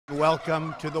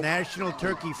Welcome to the National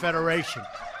Turkey Federation.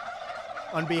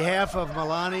 On behalf of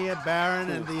Melania,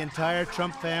 Barron, and the entire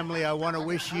Trump family, I want to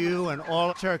wish you and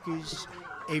all turkeys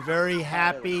a very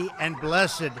happy and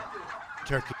blessed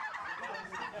turkey.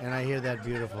 And I hear that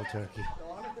beautiful turkey.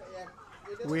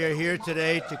 We are here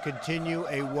today to continue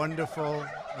a wonderful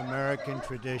American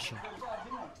tradition.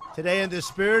 Today, in the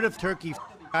spirit of turkey,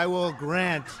 I will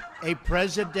grant a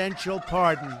presidential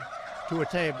pardon to a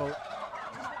table.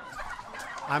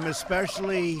 I'm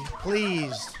especially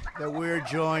pleased that we're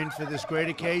joined for this great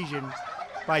occasion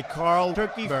by Carl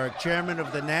Turkeyberg, chairman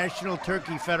of the National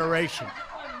Turkey Federation,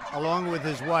 along with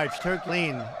his wife,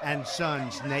 Turkleen, and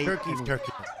sons, Nate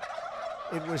Turkey.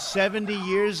 It was 70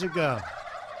 years ago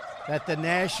that the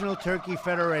National Turkey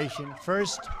Federation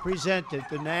first presented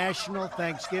the National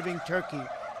Thanksgiving Turkey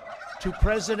to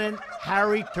President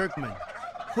Harry Truman,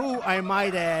 who, I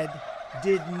might add,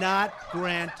 did not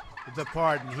grant the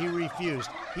pardon. He refused.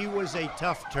 He was a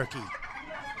tough turkey.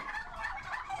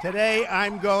 Today,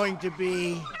 I'm going to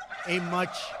be a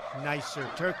much nicer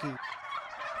turkey.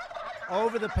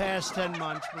 Over the past 10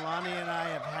 months, Melania and I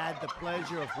have had the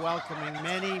pleasure of welcoming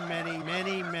many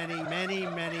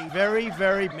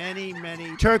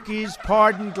turkeys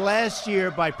pardoned last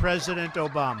year by President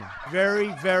Obama.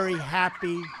 Very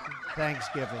happy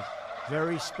Thanksgiving.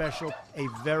 Very special, a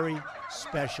very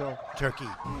special turkey.